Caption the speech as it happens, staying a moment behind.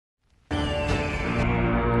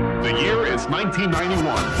1991.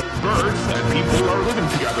 Birds and people are living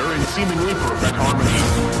together in seemingly perfect harmony.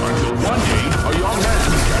 Until one day, a young man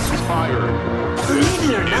catches fire.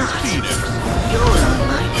 Believe it or This not, is Phoenix. you're on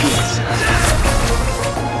my pizza.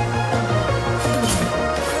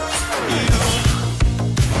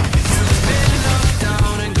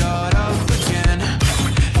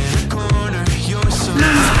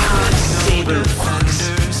 Saber Fox.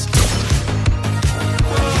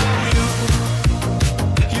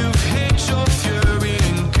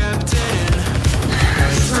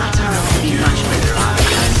 Slots are already much better off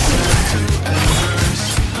than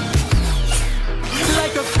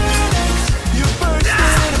Like a phoenix, you burst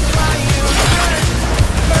in a fire.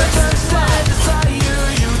 Burn inside desire,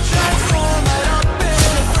 you transform right up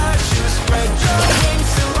in a flash. You spread your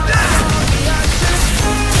wings to rise from the ashes.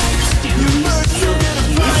 You burst in a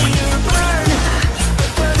fire, burn.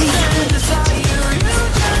 Burn inside desire, you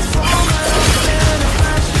transform right up in a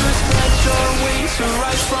flash. You spread your wings to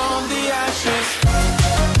rise from the ashes.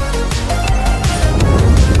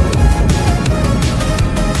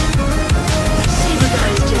 Saber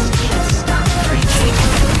guys just can't stop preaching.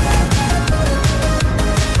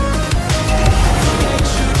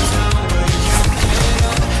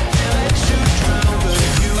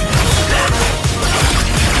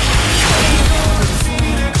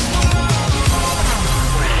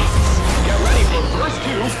 Get ready for verse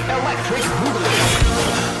 2, Electric Boogaloo.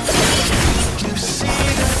 You see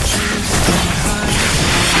the truth behind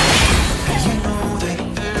it. You know that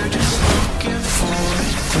they're just looking for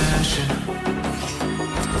passion.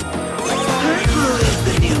 Purple is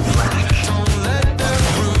the new black. Don't let the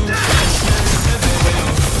rules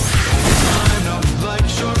line up like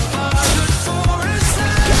your father's for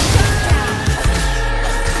assassin.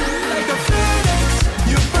 Like a phoenix,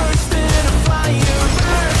 you burst in a fire.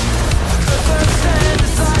 Burn, the thirst and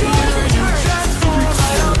desire. You transform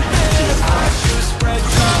right up in a flash. You spread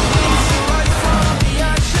your wings right from the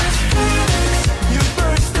ashes. Phoenix, you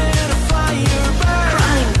burst in a fire. Burn,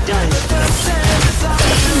 Crime does thirst and desire.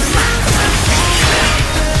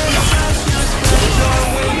 Your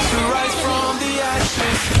wings to rise from the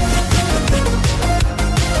ashes.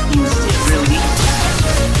 instant relief.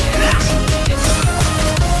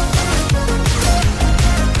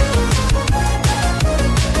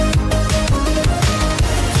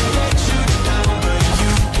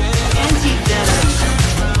 Anti-venom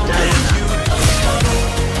does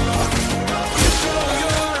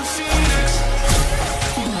You're a phoenix.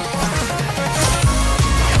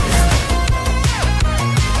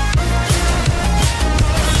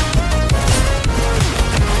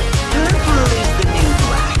 purple is the new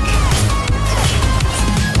black.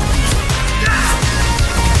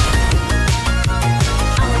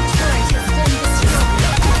 Our turret has been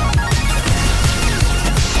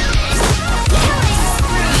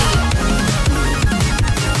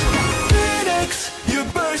Phoenix, you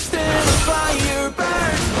burst in a fire,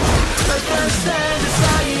 burn. The thirst and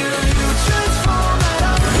desire, you transform right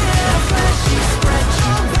up in a flash. You spread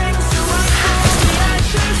your wings to rise from the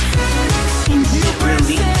ashes. Phoenix, you burst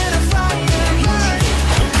in a fire, burn.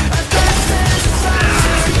 The thirst and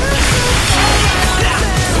desire, you transform right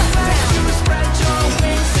up in a flash. You spread your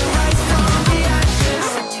wings to rise from the ashes.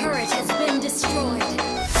 Our turret has been destroyed.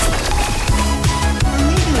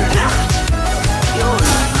 Believe it or not, you're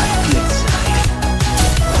on my good side.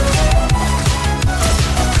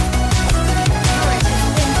 Turret has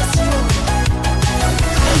been destroyed.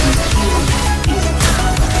 Saber Cube is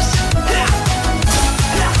ours.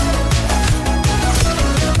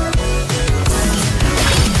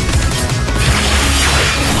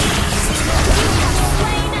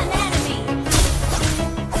 Slain an enemy.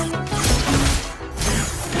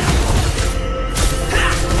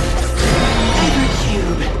 Saber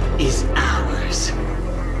Cube is ours.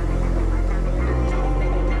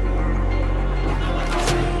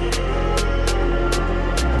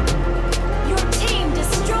 Your team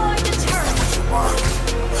destroyed the turret.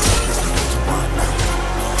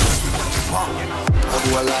 How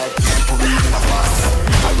do I like?